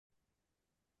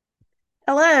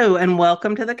Hello and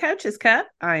welcome to the Coach's Cup.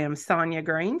 I am Sonia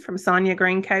Green from Sonia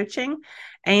Green Coaching.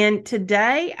 And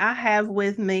today I have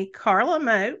with me Carla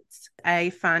Moats,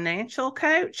 a financial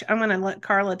coach. I'm going to let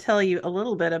Carla tell you a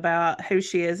little bit about who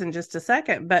she is in just a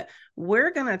second, but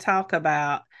we're going to talk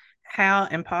about how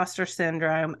imposter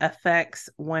syndrome affects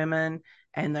women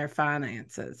and their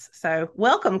finances. So,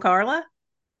 welcome, Carla.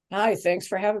 Hi, thanks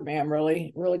for having me. I'm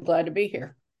really glad to be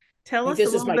here. I Tell think us a this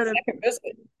is little my bit of second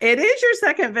visit. It is your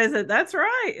second visit. That's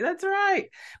right. That's right.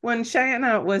 When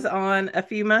Shanna was on a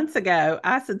few months ago,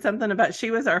 I said something about she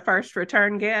was our first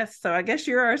return guest. So I guess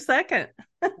you're our second.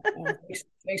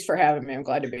 Thanks for having me. I'm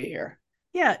glad to be here.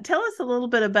 Yeah. Tell us a little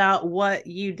bit about what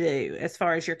you do as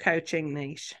far as your coaching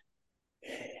niche.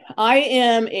 I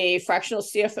am a fractional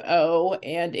CFO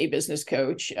and a business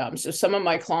coach. So some of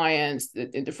my clients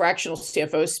in the fractional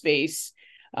CFO space,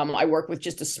 I work with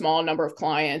just a small number of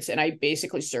clients, and I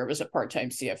basically serve as a part-time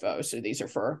CFO. So these are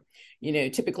for,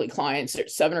 typically clients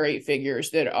at 7 or 8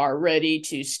 figures that are ready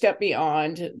to step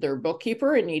beyond their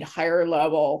bookkeeper and need higher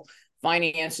level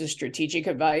finance and strategic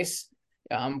advice.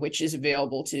 Which is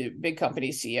available to big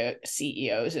company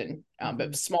CEOs and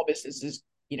but small businesses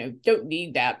don't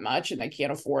need that much and they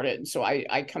can't afford it. And so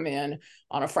I come in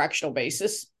on a fractional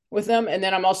basis with them. And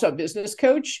then I'm also a business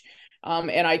coach.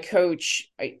 And I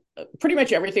coach pretty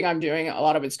much everything I'm doing. A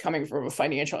lot of it's coming from a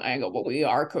financial angle, but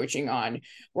we're coaching on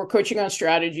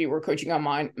strategy. We're coaching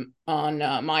on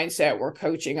mindset. We're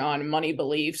coaching on money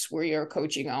beliefs. We are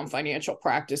coaching on financial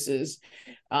practices.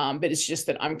 But it's just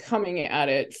that I'm coming at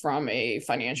it from a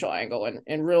financial angle.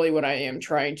 And really what I am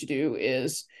trying to do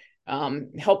is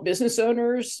help business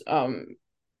owners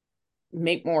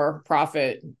make more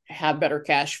profit, have better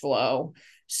cash flow,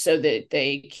 so that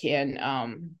they can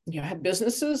have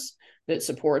businesses that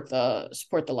support the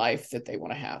life that they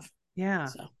want to have. Yeah.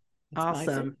 So that's my thing.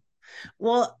 Awesome.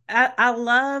 Well, I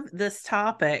love this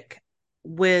topic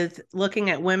with looking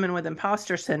at women with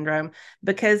imposter syndrome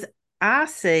because I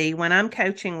see when I'm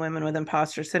coaching women with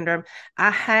imposter syndrome,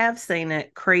 I have seen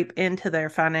it creep into their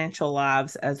financial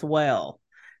lives as well.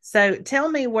 So tell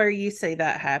me where you see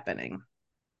that happening.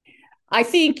 I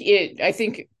think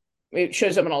it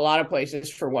shows up in a lot of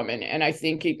places for women. And I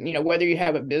think whether you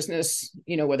have a business,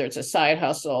 whether it's a side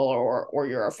hustle or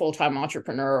you're a full-time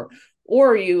entrepreneur,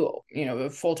 or a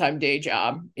full-time day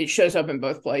job, it shows up in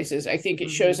both places. I think it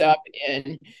shows Mm-hmm. up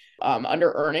in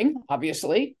under earning,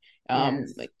 obviously.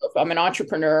 Yes. Like if I'm an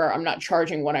entrepreneur, I'm not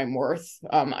charging what I'm worth.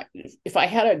 If I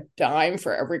had a dime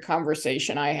for every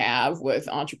conversation I have with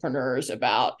entrepreneurs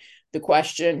about the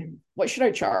question, what should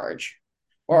I charge?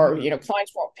 Or Mm-hmm.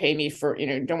 clients won't pay me for,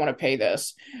 don't want to pay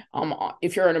this.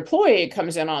 If you're an employee, it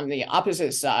comes in on the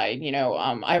opposite side.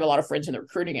 I have a lot of friends in the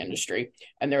recruiting industry,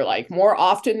 and they're like, more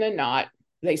often than not,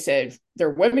 they said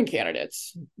their women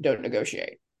candidates don't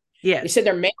negotiate. They Yes. said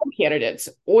their male candidates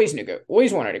always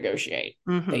want to negotiate.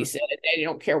 They Mm-hmm. said they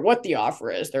don't care what the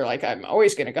offer is. They're like, I'm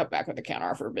always going to come back with a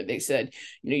counter offer. But they said,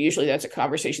 usually that's a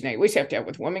conversation they always have to have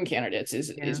with women candidates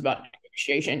is Yeah. about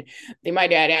negotiation. They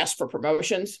might ask for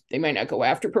promotions. They might not go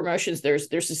after promotions. There's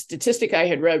a statistic I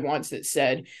had read once that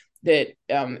said that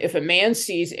if a man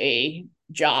sees a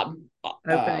job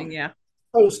Opening. Yeah.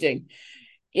 posting,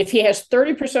 if he has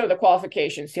 30% of the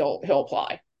qualifications, he'll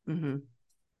apply. Mm-hmm.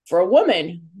 For a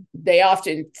woman, they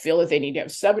often feel that they need to have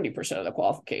 70% of the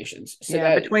qualifications. So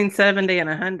Yeah. that, Between 70 and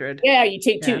 100. yeah, you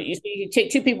take two Yeah. you take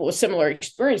two people with similar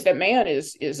experience. That man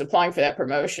is applying for that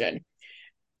promotion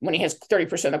when he has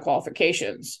 30% of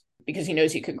qualifications because he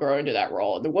knows he could grow into that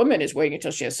role. The woman is waiting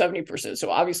until she has 70%. So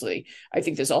obviously, I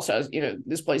think this also has,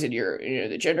 this plays into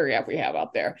the gender gap we have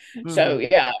out there. Mm-hmm. So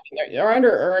yeah, they're under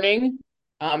earning.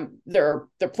 They're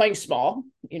playing small.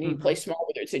 You Mm-hmm. play small,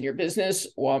 whether it's in your business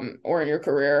or in your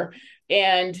career.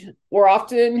 And we're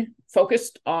often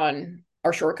focused on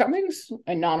our shortcomings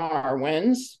and not on our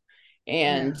wins.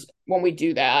 And Yeah. when we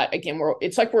do that, again,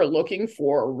 it's like we're looking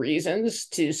for reasons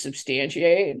to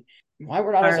substantiate why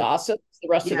we're not as Our, awesome as the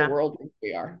rest of the yeah. world thinks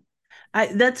we are.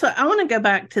 That's what I want to go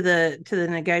back to the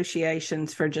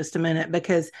negotiations for just a minute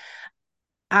because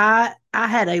I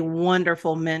had a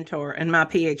wonderful mentor in my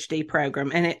PhD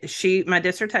program, and she my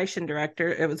dissertation director,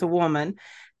 it was a woman,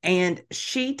 and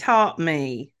she taught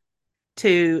me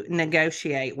to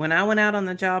negotiate. When I went out on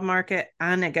the job market,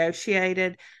 I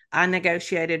negotiated. I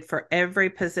negotiated for every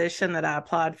position that I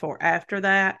applied for after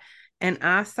that, and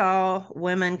I saw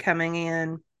women coming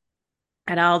in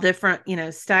at all different,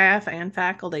 staff and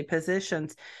faculty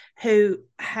positions who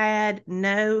had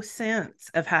no sense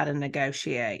of how to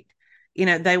negotiate.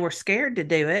 They were scared to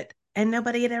do it and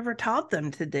nobody had ever taught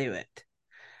them to do it.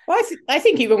 Well, I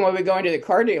think even when we go into the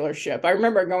car dealership, I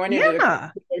remember going into the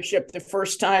car Yeah. dealership the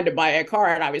first time to buy a car,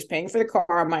 and I was paying for the car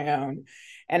on my own,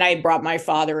 and I brought my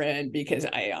father in because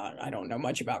I don't know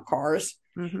much about cars,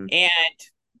 Hmm. and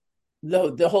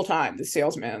the whole time the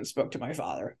salesman spoke to my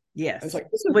father. I was Yes. like,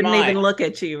 "This is Wouldn't mine." even look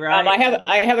at you, right?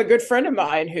 I have a good friend of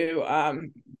mine who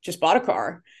just bought a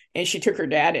car, and she took her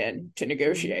dad in to Hmm.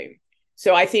 negotiate.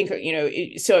 So I think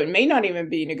so it may not even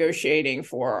be negotiating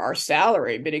for our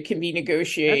salary, but it can be That's a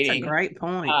negotiating, great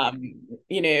point.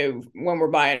 when we're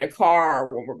buying a car,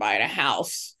 when we're buying a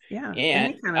house, Yeah. and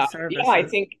Any kind of yeah, services.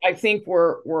 I think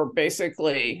we're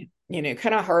basically kind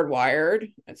of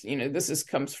hardwired. It's, this is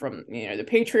comes from the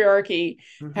patriarchy,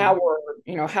 Hmm.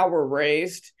 how we're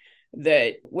raised,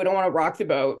 that we don't want to rock the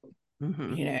boat.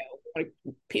 Hmm. you know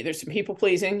there's some people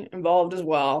pleasing involved as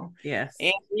well, Yes.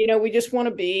 and we just want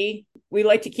to be, we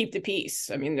like to keep the peace.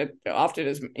 I mean, that often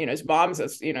as moms,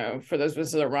 that's, for those of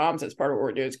us that are moms, that's part of what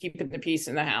we're doing, is keeping the peace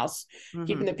in the house,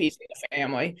 keeping Hmm. the peace in the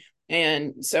family.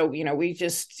 And so we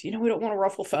just, we don't want to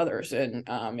ruffle feathers, and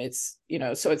it's,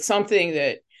 so it's something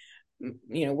that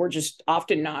we're just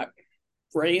often not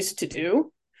raised to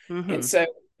do. And Hmm. so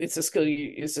it's a skill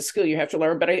you have to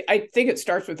learn. But I think it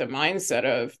starts with the mindset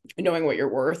of knowing what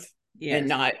you're worth, and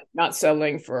Yes. not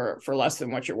settling for less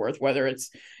than what you're worth, whether it's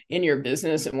in your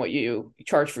business and what you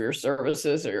charge for your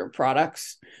services or your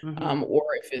products, Hmm. or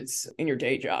if it's in your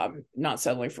day job, not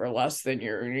settling for less than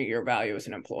your value as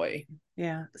an employee.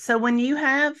 Yeah. So when you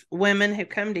have women who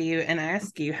come to you and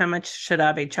ask you, how much should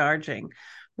I be charging?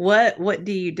 What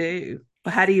do you do?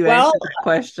 How do you Well, answer that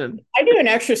question? I do an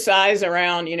exercise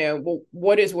around, well,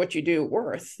 what is what you do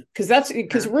worth? Because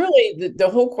Yeah. really the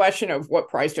whole question of what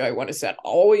price do I want to set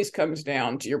always comes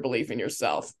down to your belief in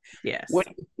yourself. What Yes. do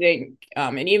you think?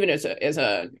 And even as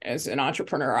an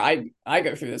entrepreneur, I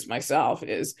go through this myself.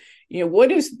 Is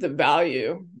what is the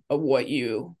value of what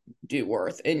you do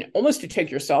worth, and almost to take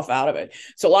yourself out of it.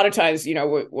 So a lot of times,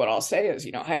 what I'll say is,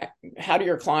 how do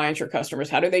your clients, your customers,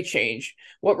 how do they change?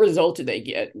 What result do they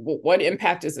get? What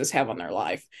impact does this have on their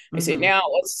life? I say, Hmm. now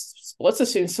let's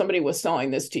assume somebody was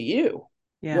selling this to you.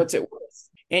 Yeah. What's it worth?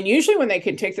 And usually when they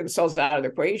can take themselves out of the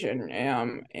equation,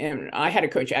 and I had a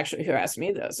coach actually who asked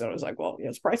me this, and I was like, well,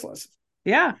 it's priceless.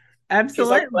 Yeah. He's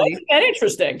like, well, Absolutely. isn't that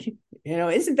interesting?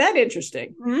 Isn't that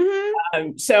interesting?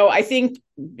 Hmm. So I think,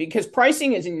 because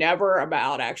pricing is never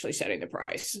about actually setting the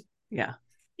price. Yeah.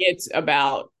 It's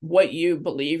about what you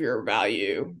believe your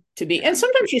value to be. Yeah. And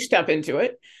sometimes you step into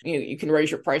it. You can raise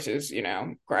your prices,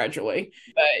 gradually.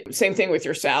 But same thing with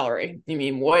your salary.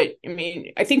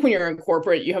 I think when you're in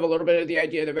corporate, you have a little bit of the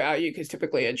idea of the value, because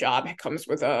typically a job comes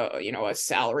with a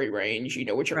salary range,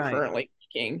 what you're Right. currently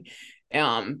making.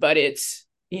 But it's,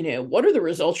 what are the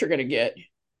results you're going to get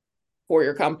for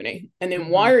your company? And then Hmm.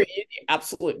 why are you the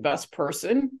absolute best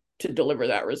person to deliver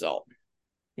that result?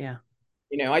 Yeah.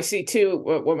 I see too,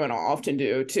 what women often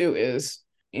do too is,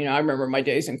 I remember my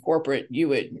days in corporate, you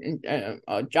would,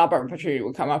 a job opportunity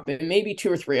would come up, and maybe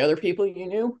two or three other people you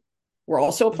knew were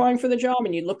also applying for the job.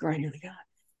 And you'd look around and you're like, God,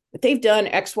 but they've done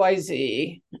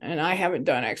XYZ and I haven't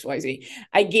done XYZ.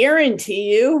 I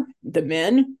guarantee you the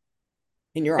men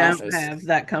in your Don't office have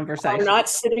that are conversation. not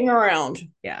sitting around.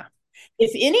 Yeah.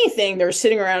 If anything, they're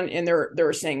sitting around and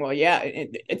they're saying, well, yeah,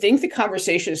 I think the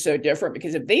conversation is so different,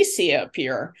 because if they see a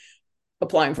peer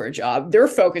applying for a job, they're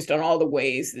focused on all the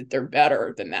ways that they're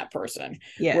better than that person.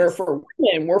 Where Yes. for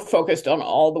women, we're focused on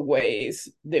all the ways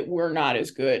that we're not as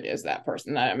good as that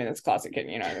person. That's classic,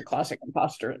 the classic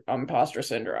imposter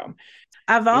syndrome.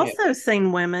 I've You know, also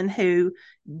seen women who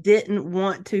didn't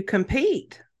want to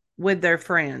compete with their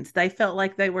friends. They felt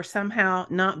like they were somehow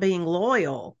not being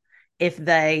loyal if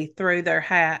they threw their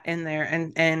hat in there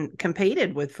and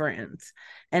competed with friends.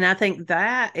 And I think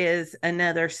that is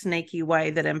another sneaky way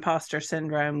that imposter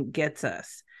syndrome gets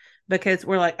us, because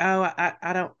we're like, oh,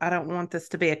 I don't want this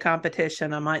to be a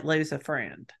competition. I might lose a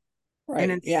friend. And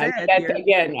right? Yeah, instead, that you're,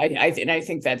 again, I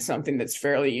think that's something that's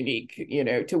fairly unique,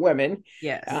 to women.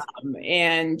 yes.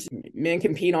 And men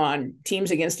compete on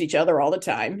teams against each other all the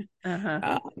time. Uh-huh.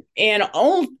 Uh, and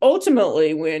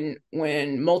ultimately,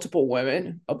 when multiple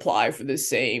women apply for the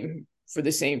same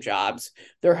jobs,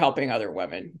 they're helping other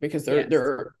women, because Yes.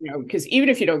 because even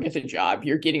if you don't get the job,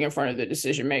 you're getting in front of the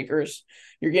decision makers,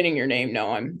 you're getting your name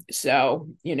known. So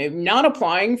not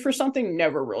applying for something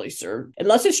never really served,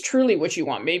 unless it's truly what you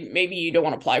want. Maybe you don't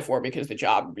want to apply for it because the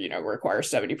job requires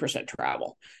 70%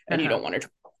 travel, and you Uh-huh. don't want to.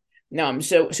 No,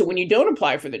 so when you don't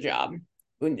apply for the job,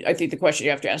 I think the question you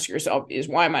have to ask yourself is,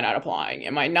 why am I not applying?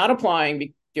 Am I not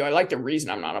applying? Do I like the reason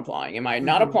I'm not applying? Am I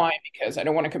not Hmm. applying because I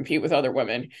don't want to compete with other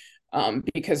women?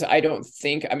 because I don't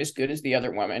think I'm as good as the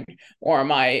other women, or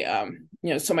am I,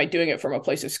 so am I doing it from a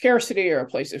place of scarcity or a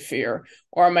place of fear,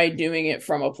 or am I doing it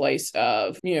from a place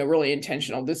of, really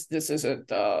intentional? This isn't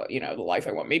the life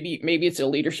I want. Maybe it's a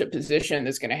leadership position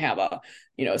that's going to have a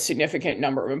significant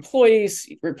number of employees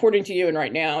reporting to you, and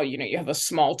right now, you have a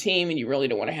small team, and you really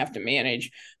don't want to have to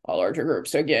manage a larger group.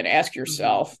 So again, ask Mm-hmm.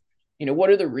 yourself, what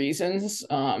are the reasons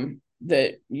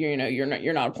that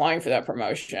you're not applying for that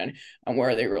promotion, and where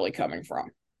are they really coming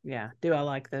from? Yeah. Do I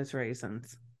like those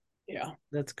reasons? Yeah.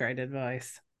 That's great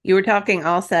advice. You were talking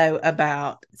also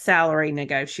about salary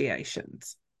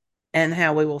negotiations and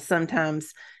how we will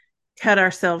sometimes cut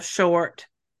ourselves short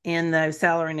in those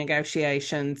salary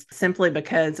negotiations simply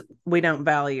because we don't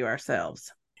value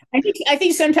ourselves. I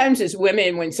think sometimes as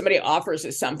women, when somebody offers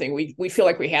us something, we feel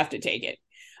like we have to take it.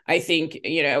 I think,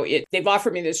 they've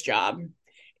offered me this job,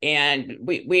 and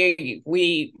we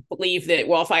believe that,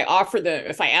 well, if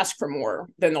I ask for more,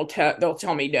 then they'll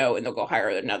tell me no, and they'll go hire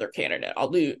another candidate.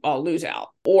 I'll lose out,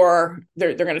 or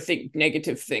they're going to think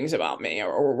negative things about me,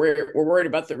 or we're worried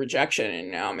about the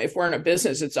rejection. And if we're in a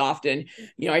business, it's often,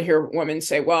 I hear women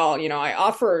say, well, I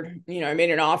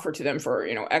made an offer to them for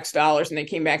X dollars, and they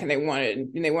came back and they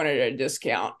wanted a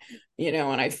discount,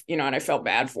 and I felt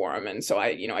bad for them, and so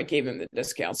I gave them the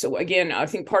discount. So again, I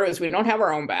think part of it is we don't have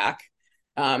our own back,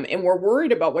 and we're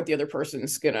worried about what the other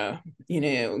person's gonna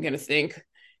think,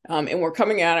 and we're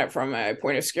coming at it from a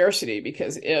point of scarcity,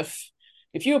 because if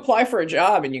you apply for a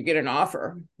job and you get an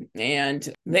offer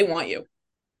and they want you,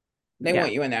 they Yeah.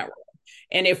 want you in that role,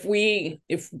 and if we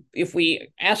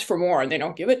ask for more and they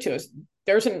don't give it to us,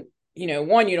 there's an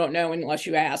one, you don't know unless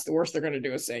you ask. The worst they're going to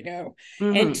do is say no.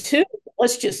 And Mm-hmm. two,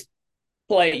 let's just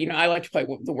play, I like to play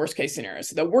the worst case scenario.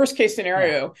 So the worst case Yeah.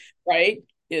 scenario, right,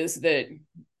 is that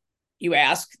you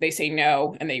ask, they say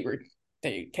no, and they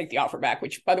take the offer back,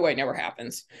 which by the way never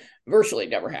happens, virtually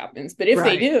never happens. But if they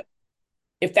Right. do,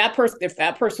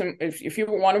 if you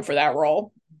want them for that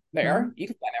role Mm-hmm. there, you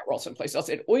can find that role someplace else.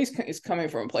 It always is coming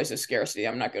from a place of scarcity.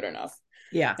 I'm not good enough.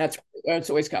 Yeah. That's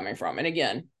always coming from. And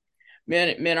again,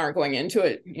 men aren't going into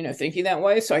it thinking that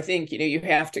way. So I think you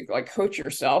have to like coach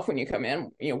yourself when you come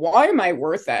in. Why am I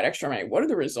worth that extra money? What are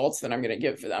the results that I'm going to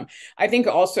give for them? I think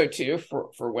also too,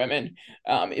 for women,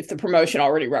 if the promotion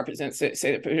already represents, say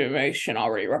the promotion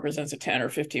already represents a 10 or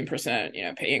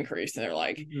 15% pay increase, and they're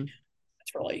like, Mm-hmm.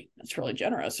 that's really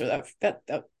generous, or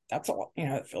that's all,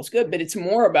 it feels good. But it's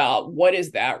more about, what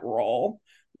is that role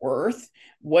worth?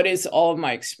 What is all of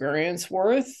my experience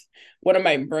worth? What am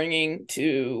I bringing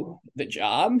to the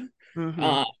job? Mm-hmm.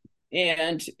 uh,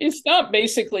 and it's not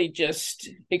basically just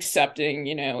accepting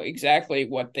exactly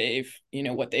what they've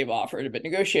offered, but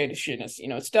negotiation is,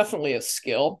 it's definitely a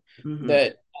skill Mm-hmm.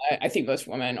 that I think most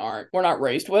women we're not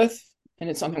raised with, and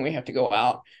it's something we have to go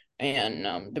out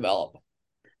and develop.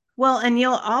 Well, and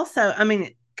you'll also, I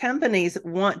mean, companies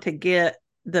want to get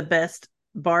the best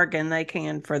bargain they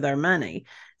can for their money.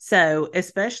 So,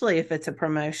 especially if it's a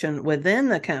promotion within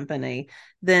the company,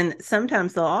 then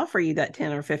sometimes they'll offer you that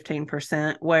 10 or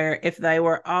 15%, where if they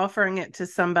were offering it to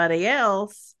somebody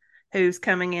else who's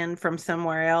coming in from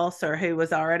somewhere else or who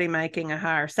was already making a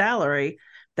higher salary,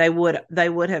 they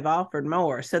would have offered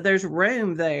more. So there's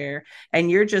room there, and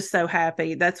you're just so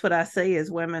happy. That's what I see as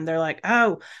women. They're like,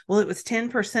 "Oh, well, it was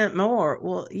 10% more."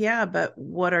 Well, yeah, but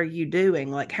what are you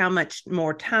doing? Like, how much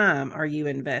more time are you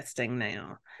investing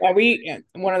now? Yeah,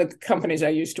 one of the companies I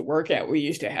used to work at, we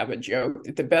used to have a joke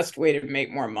that the best way to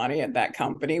make more money at that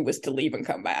company was to leave and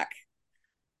come back.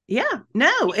 Yeah,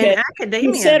 no, in Because you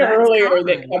academia, said that's earlier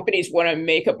that common. companies want to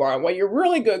make a bar. Well, your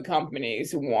really good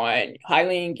companies want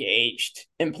highly engaged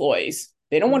employees.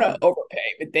 They don't want to Mhm.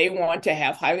 overpay, but they want to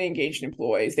have highly engaged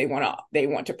employees. They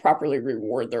want to properly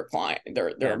reward their client,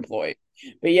 their Yeah, employee.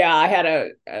 But yeah, I had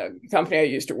a company I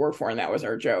used to work for, and that was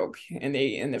our joke. In the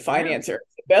yeah. finance area,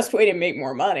 the best way to make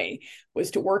more money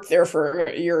was to work there for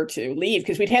a year or two, leave,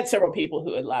 because we'd had several people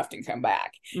who had left and come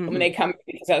back. And when Hmm. they come,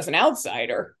 because as an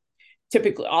outsider,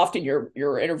 typically often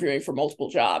you're interviewing for multiple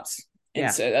jobs, and Yeah.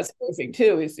 so that's the other thing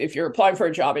too, is if you're applying for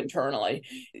a job internally,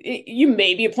 you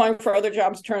may be applying for other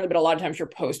jobs internally, but a lot of times you're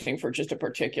posting for just a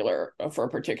particular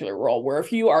role, where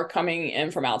if you are coming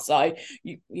in from outside,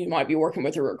 you might be working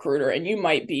with a recruiter, and you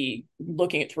might be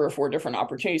looking at three or four different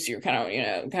opportunities, so you're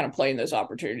kind of playing those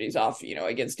opportunities off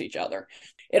against each other.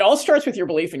 It all starts with your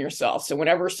belief in yourself. So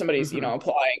whenever somebody's Hmm.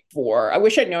 applying for, I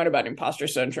wish I'd known about imposter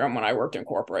syndrome when I worked in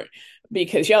corporate,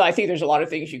 because yeah, I think there's a lot of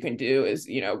things you can do, is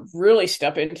really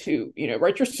step into,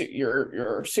 write your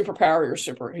superpower, your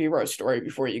superhero story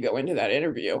before you go into that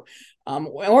interview,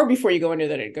 or before you go into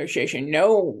that negotiation.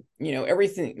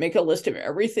 Everything, make a list of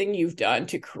everything you've done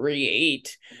to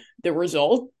create the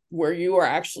result where you are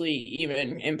actually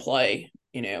even in play,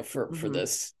 for Hmm.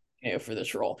 this, for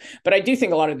this role. But I do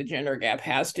think a lot of the gender gap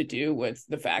has to do with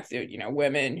the fact that,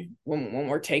 women, when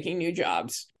we're taking new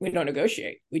jobs, we don't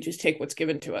negotiate. We just take what's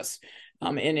given to us.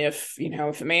 And if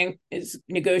a man is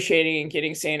negotiating and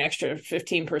getting, say, an extra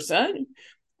 15%,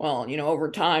 well,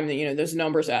 over time, those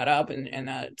numbers add up, and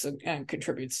that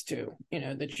contributes to,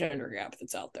 the gender gap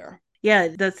that's out there. Yeah,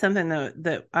 that's something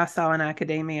that I saw in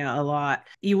academia a lot.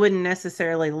 You wouldn't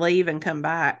necessarily leave and come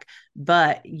back,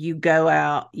 but you go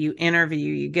out, you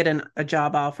interview, you get a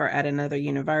job offer at another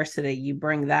university, you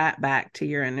bring that back to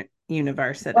your Well,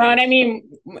 university. and I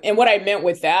mean, and what I meant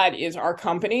with that is our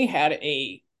company had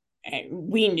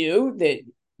we knew that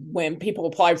when people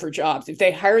applied for jobs, if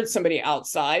they hired somebody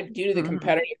outside due to the Hmm.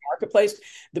 competitive marketplace,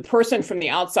 the person from the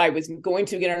outside was going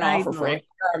to get an Paid offer for a more.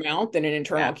 higher amount than an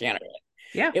internal Yeah. candidate.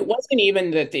 Yeah. It wasn't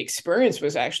even that the experience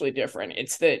was actually different.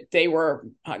 It's that they were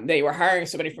hiring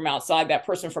somebody from outside. That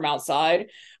person from outside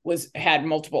had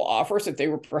multiple offers that they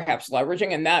were perhaps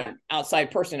leveraging, and that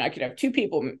outside person, I could have two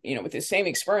people, with the same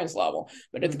experience level,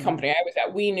 but at the Hmm. company I was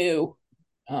at, we knew,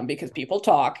 because people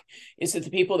talk, is that the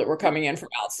people that were coming in from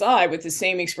outside with the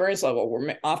same experience level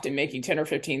were often making 10 or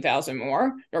 15,000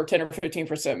 more, or 10 or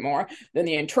 15% more than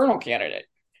the internal candidate,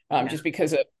 Yeah. just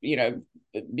because of,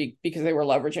 because they were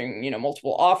leveraging,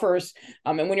 multiple offers.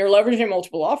 And when you're leveraging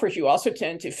multiple offers, you also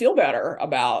tend to feel better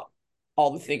about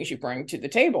all the things you bring to the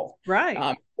table. Right.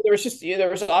 There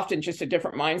was often just a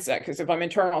different mindset, because if I'm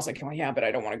internal, it's like, well, yeah, but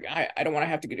I don't want to. I don't want to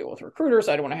have to deal with recruiters.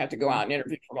 I don't want to have to go out and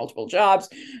interview for multiple jobs.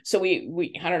 So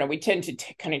we I don't know. We tend to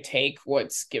kind of take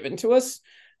what's given to us.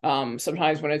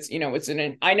 Sometimes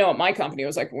when I know at my company, it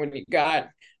was like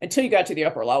until you got to the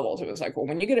upper levels, it was like, well,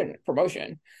 when you get a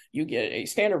promotion, you get a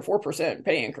standard 4%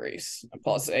 pay increase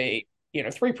plus a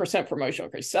 3% promotional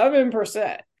increase,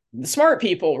 7%. The smart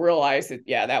people realized that,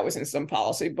 yeah, that was in some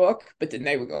policy book, but then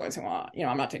they would go and say, well,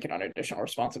 I'm not taking on additional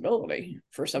responsibility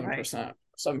for Right.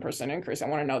 7% increase. I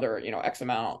want another, X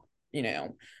amount,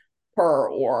 per,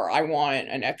 or I want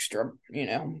an extra,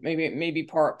 maybe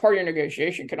part of your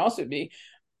negotiation can also be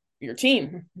your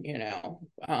team,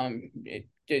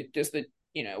 just the,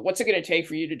 what's it going to take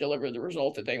for you to deliver the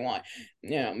result that they want?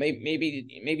 Maybe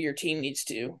your team needs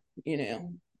to,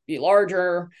 be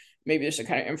larger. Maybe there's a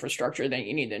kind of infrastructure that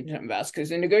you need to invest, because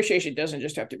the negotiation doesn't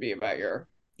just have to be about your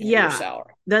Yeah.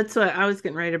 salary. That's what I was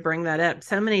getting ready to bring that up.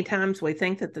 So many times we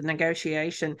think that the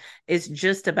negotiation is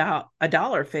just about a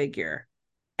dollar figure.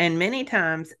 And many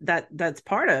times that's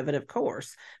part of it, of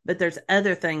course, but there's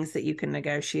other things that you can I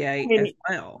negotiate as mean,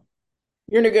 well.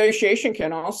 your negotiation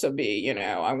can also be,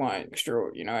 I want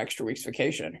extra weeks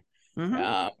vacation. Hmm.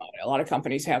 Um, a lot of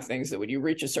companies have things that when you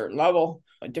reach a certain level,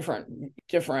 different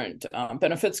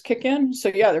benefits kick in.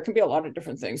 So yeah, there can be a lot of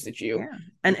different things that you. Yeah.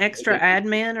 An extra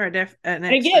admin or an And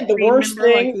extra again, the team worst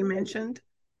member, like thing, you mentioned.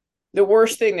 the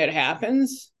worst thing that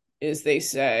happens is they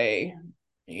say,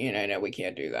 no, we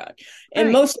can't do that. And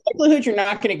Right. most likelihood, you're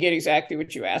not going to get exactly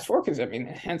what you asked for, because I mean,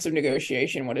 hence of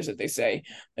negotiation. What is it they say?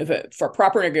 For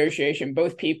proper negotiation,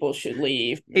 both people should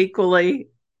leave Equally.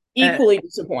 Uh, equally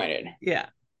disappointed. yeah.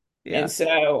 Yeah. And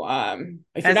so,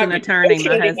 if you're As not an attorney,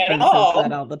 my negotiating at husband says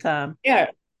that all, all the time. yeah,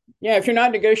 yeah, if you're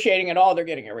not negotiating at all, they're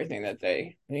getting everything that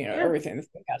Yeah. everything that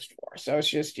they asked for. So it's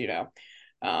just,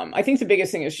 I think the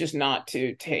biggest thing is just not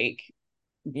to take,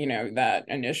 that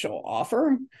initial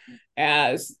offer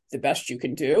as the best you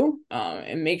can do,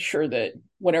 and make sure that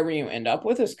whatever you end up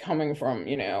with is coming from,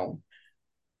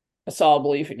 a solid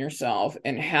belief in yourself,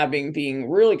 and being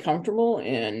really comfortable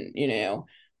in,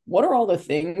 what are all the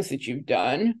things that you've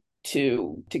done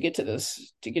to get to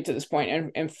this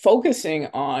point, and focusing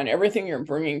on everything you're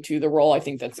bringing to the role. I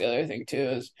think that's the other thing too,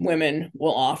 is women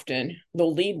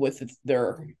they'll lead with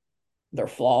their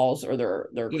flaws, or their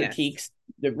Yes. critiques,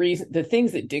 the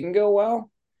things that didn't go well,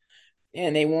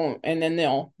 and they won't, and then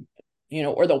they'll,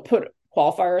 or they'll put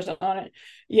qualifiers on it.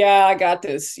 Yeah, I got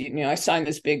this, I signed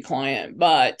this big client,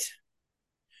 but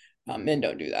men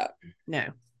don't do that. No.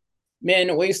 Men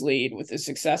always lead with the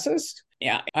successes.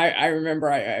 Yeah, I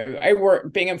remember I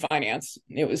worked being in finance.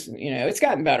 It was, it's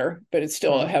gotten better, but it's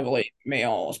still a Mhm. heavily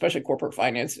male, especially corporate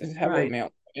finance is heavily Right.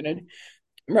 male dominated.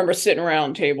 I remember sitting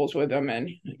around tables with them, and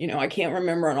I can't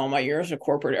remember in all my years of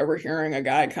corporate ever hearing a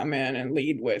guy come in and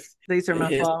lead with These are my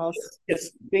his, flaws.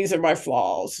 these are my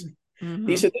flaws.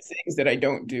 These Hmm. are the things that I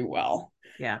don't do well.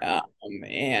 Yeah.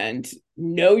 And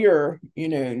know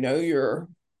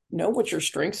what your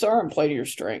strengths are, and play to your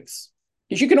strengths,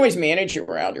 because you can always manage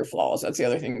around your flaws. That's the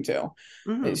other thing too,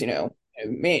 is, Hmm.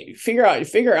 figure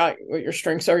out what your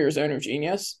strengths are, your zone of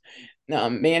genius,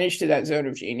 manage to that zone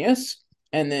of genius,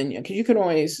 and then, because you can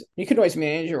always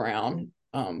manage around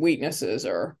weaknesses,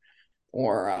 or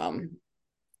or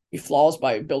flaws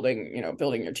by building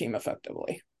your team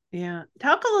effectively. Yeah.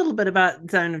 Talk a little bit about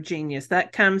Zone of Genius.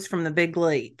 That comes from The Big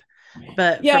Leap.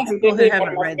 But Yeah, for people who one of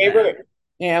haven't my read that, favorite.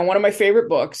 Yeah, one of my favorite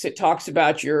books. It talks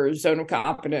about your zone of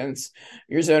competence,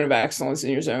 your zone of excellence,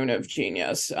 and your zone of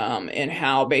genius, and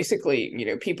how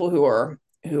basically people who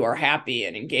are happy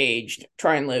and engaged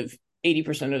try and live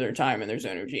 80% of their time in their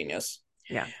zone of genius.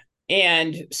 yeah.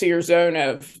 And so your zone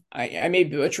of, I may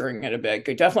be butchering it a bit,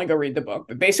 definitely go read the book,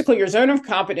 but basically your zone of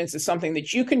competence is something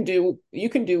that you can do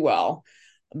well,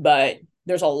 but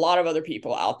there's a lot of other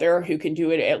people out there who can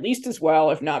do it at least as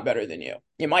well, if not better than you.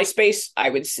 In my space, I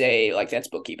would say like that's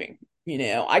bookkeeping.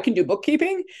 I can do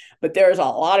bookkeeping, but there's a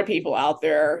lot of people out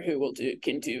there who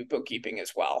can do bookkeeping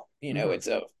as well. Mm-hmm. It's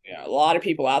a lot of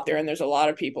people out there, and there's a lot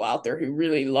of people out there who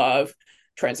really love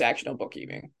transactional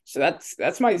bookkeeping. So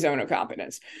that's my zone of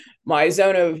competence. My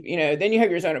zone of, then you have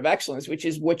your zone of excellence, which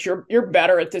is what you're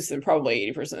better at this than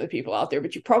probably 80% of the people out there,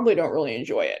 but you probably don't really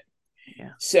enjoy it.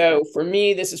 Yeah. So for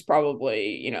me, this is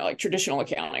probably, like traditional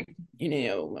accounting,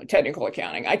 technical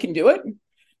accounting. I can do it.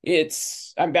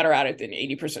 I'm better at it than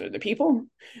 80% of the people.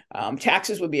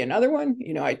 Taxes would be another one.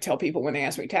 I tell people when they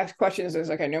ask me tax questions, it's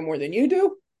like, I know more than you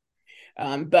do.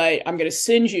 But I'm going to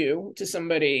send you to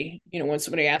somebody, when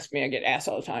somebody asks me, I get asked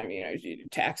all the time, you do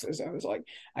taxes. I was like,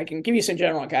 I can give you some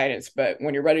general guidance, but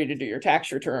when you're ready to do your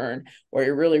tax return or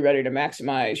you're really ready to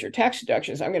maximize your tax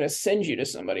deductions, I'm going to send you to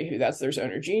somebody who that's their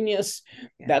zone of genius.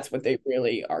 Yeah. That's what they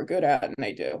really are good at, and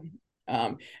they do.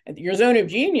 And your zone of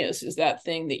genius is that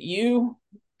thing that you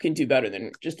can do better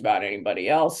than just about anybody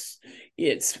else.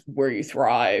 It's where you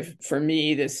thrive. For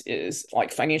me, this is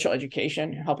like financial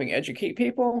education, helping educate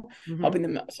people, Mm-hmm. helping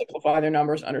them simplify their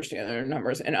numbers, understand their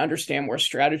numbers, and understand where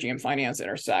strategy and finance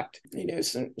intersect.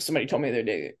 Somebody told me the other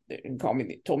day,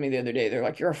 told me the other day, they're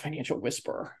like, you're a financial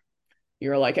whisperer.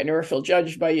 You're like, I never feel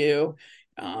judged by you.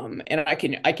 And I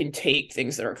can take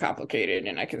things that are complicated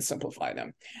and I can simplify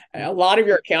them. And a lot of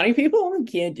your accounting people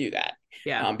can't do that.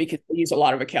 Yeah. Because they use a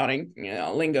lot of accounting,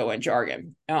 lingo and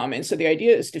jargon. And so the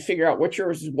idea is to figure out what's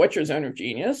your zone of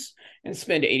genius and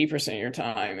spend 80% of your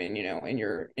time in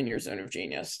your zone of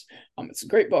genius. It's a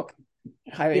great book.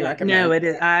 Highly Yeah. No, recommend. it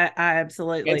is. I It's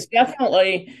absolutely.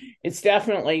 definitely, it's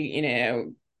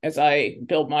definitely, as I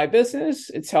build my business,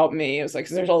 it's helped me. It's like,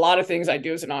 'cause there's a lot of things I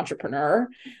do as an entrepreneur.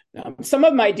 Some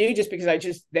of them I do just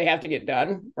because they have to get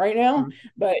done right now, Mhm.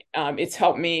 but it's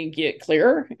helped me get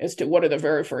clear as to what are the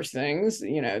very first things,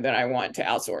 that I want to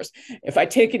outsource. If I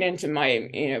take it into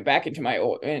my, back into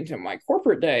my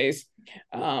corporate days,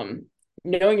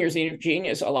 knowing your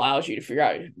genius allows you to figure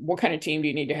out what kind of team do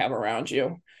you need to have around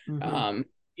you. Mhm. Um,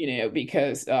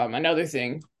 because another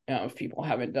thing, if people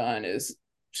haven't done is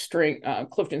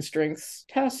Clifton strengths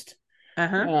test.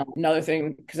 Uh-huh. Another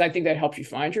thing, because I think that helps you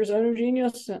find your zone of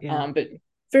genius. Yeah. But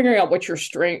figuring out what your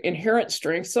inherent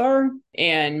strengths are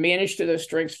and manage to those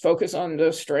strengths, focus on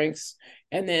those strengths,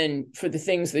 and then for the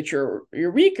things that you're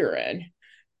weaker in,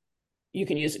 you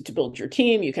can use it to build your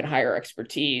team. You can hire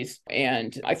expertise,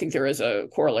 and I think there is a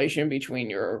correlation between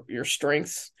your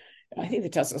strengths. I think the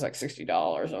test is like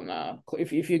 $60 on the.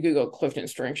 If you Google Clifton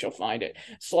strengths, you'll find it.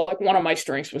 So like one of my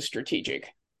strengths was strategic,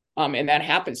 and that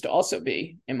happens to also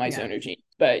be in my Yeah. zone of genius.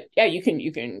 But yeah, you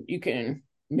can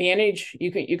manage.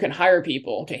 You can hire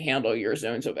people to handle your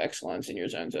zones of excellence and your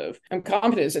zones of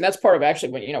competence, and that's part of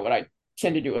actually what I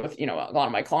tend to do with a lot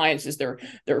of my clients is they're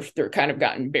kind of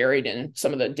gotten buried in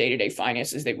some of the day-to-day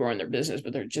finances. They grow in their business,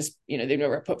 but they're just they've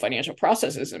never put financial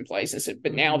processes in place. And so,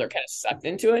 but now Mhm. they're kind of sucked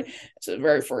into it. So the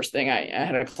very first thing I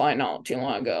had a client not too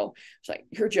long ago. It's like,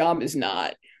 your job is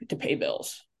not to pay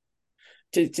bills,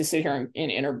 to sit here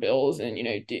and enter bills, and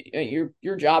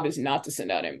your job is not to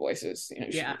send out invoices.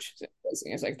 Yeah.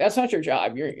 It's like, that's not your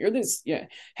job. You're this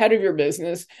head of your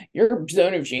business. Your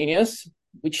zone of genius,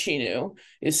 which she knew,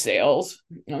 is sales,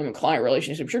 client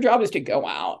relationships. Your job is to go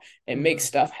out and make Mhm.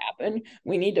 stuff happen.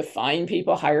 We need to find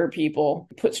people, hire people,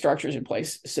 put structures in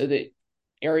place so that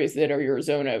areas that are your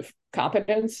zone of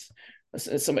competence,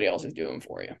 somebody else is doing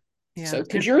for you. Yeah. So,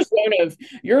 because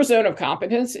your zone of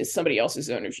competence is somebody else's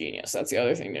zone of genius. That's the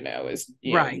other thing to know is,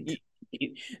 Right.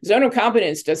 zone of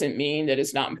competence doesn't mean that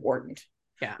it's not important.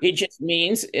 Yeah. It just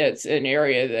means it's an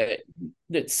area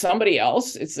that somebody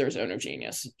else, it's their zone of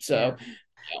genius. Yeah. So,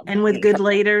 And with good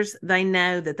leaders, they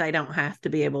know that they don't have to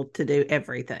be able to do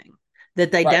everything,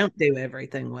 that they right, don't do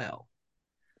everything well.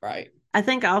 right, I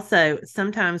think also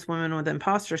sometimes women with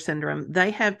imposter syndrome, they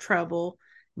have trouble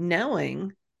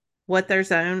knowing what their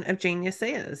zone of genius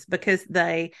is because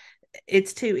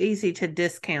it's too easy to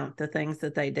discount the things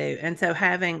that they do. And so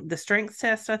having the strengths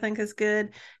test, I think, is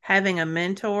good. Having a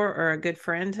mentor or a good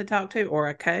friend to talk to or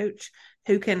a coach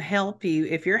who can help you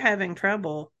if you're having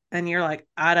trouble and you're like,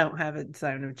 I don't have a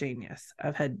zone of genius.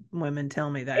 I've had women tell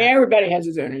me that. Everybody has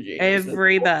his own genius.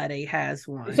 Everybody has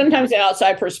one. Sometimes the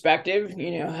outside perspective,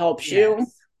 helps you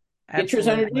Yes, get your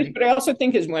zone of genius. absolutely. But I also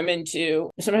think as women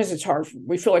too, sometimes it's hard.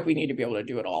 We feel like we need to be able to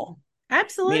do it all. I mean,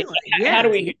 Absolutely. how do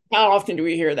Yes. we? How often do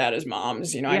we hear that as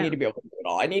moms? I need Yeah. to be able to do it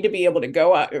all. I need to be able to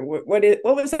go out. What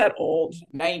was that old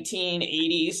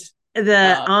 1980s? The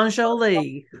Uh,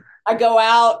 Anjali. I go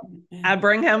out. I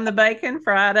bring home the bacon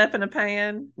fried up in a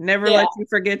pan. Never Yeah. let you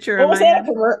forget you're a man.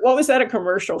 What was that a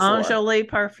commercial for? Anjali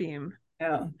perfume.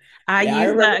 Yeah. I Yeah, I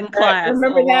use remember that in that. I class a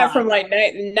remember that lot. from like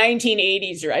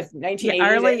 1980s or Yeah, 1980s.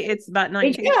 early. It's about Yeah,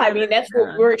 I mean that's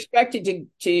what 1979. we're expected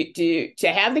to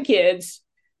have the kids,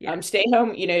 Yeah. stay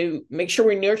home, make sure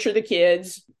we nurture the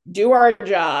kids, do our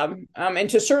job, and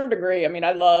to a certain degree, I mean,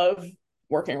 I love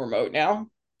working remote now,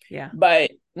 Yeah.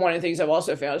 but one of the things I've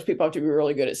also found is people have to be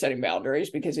really good at setting boundaries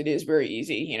because it is very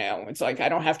easy. It's like I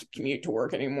don't have to commute to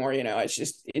work anymore.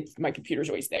 It's my computer's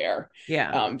always there.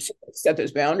 Yeah. So set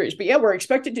those boundaries. But yeah, we're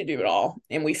expected to do it all,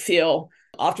 and we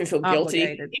often feel guilty,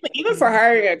 Obligated. even for Mhm.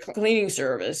 hiring a cleaning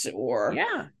service or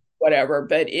Yeah. whatever.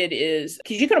 But it is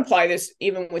because you can apply this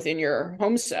even within your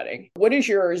home setting. What is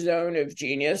your zone of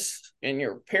genius in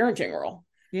your parenting role?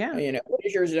 Yeah. What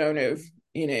is your zone of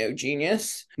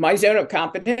genius? My zone of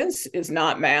competence is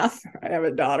not math. I have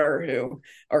a daughter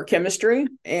or chemistry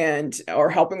or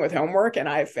helping with homework, and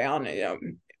I've found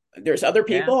there's other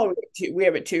Yeah. people. We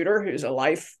have a tutor who's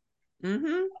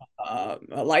Mm-hmm.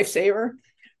 a lifesaver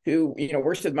who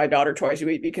works with my daughter twice a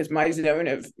week because my zone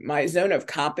of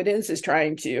competence is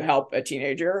trying to help a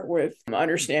teenager with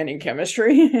understanding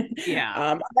chemistry. Yeah.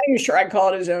 I'm not even sure I'd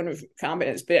call it a zone of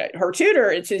competence, but her tutor,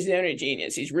 it's his zone of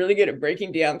genius. He's really good at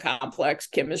breaking down complex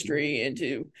chemistry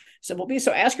into simple pieces.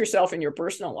 So ask yourself in your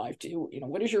personal life too,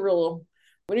 what is your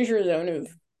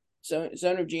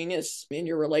zone of genius in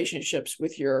your relationships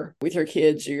with your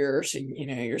kids or your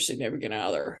significant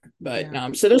other. But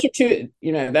Yeah. so those are two.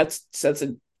 That's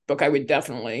a book I would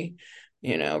definitely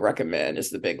recommend.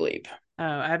 Is The Big Leap. Oh,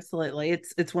 absolutely.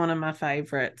 It's one of my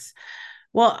favorites.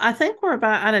 Well, I think we're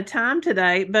about out of time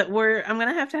today, but I'm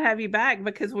going to have you back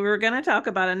because we were going to talk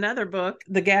about another book,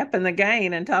 The Gap and the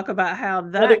Gain, and talk about how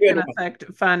Another that good can one. affect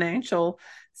financial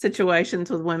situations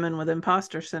with women with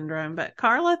imposter syndrome. But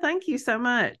Carla, thank you so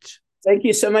much. Thank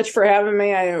you so much for having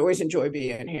me. I always enjoy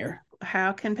being here.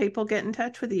 How can people get in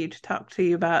touch with you to talk to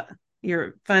you about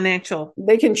your financial?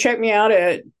 They can check me out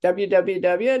at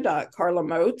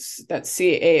www.carlamoats. That's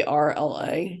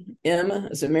CARLAM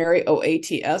as a Mary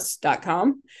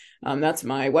OATS.com. That's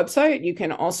my website. You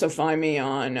can also find me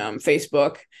on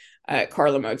Facebook at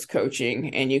Carla Moats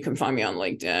Coaching, and you can find me on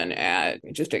LinkedIn at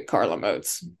Carla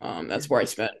Moats. That's where I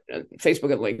spend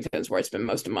Facebook and LinkedIn is where I spend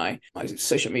most of my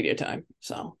social media time.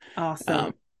 So,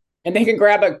 Awesome. and they can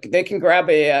grab a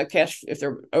cash if they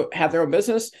have their own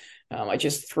business. I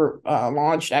just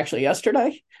launched actually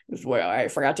yesterday. Well, I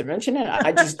forgot to mention it.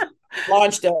 I just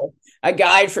launched a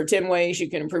guide for 10 ways you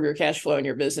can improve your cash flow in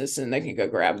your business, and they can go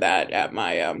grab that at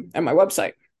my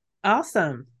website.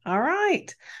 Awesome. All right.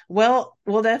 Well,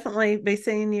 we'll definitely be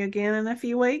seeing you again in a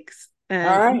few weeks. All And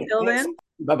right. until Thanks. then,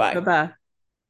 Bye bye. bye bye.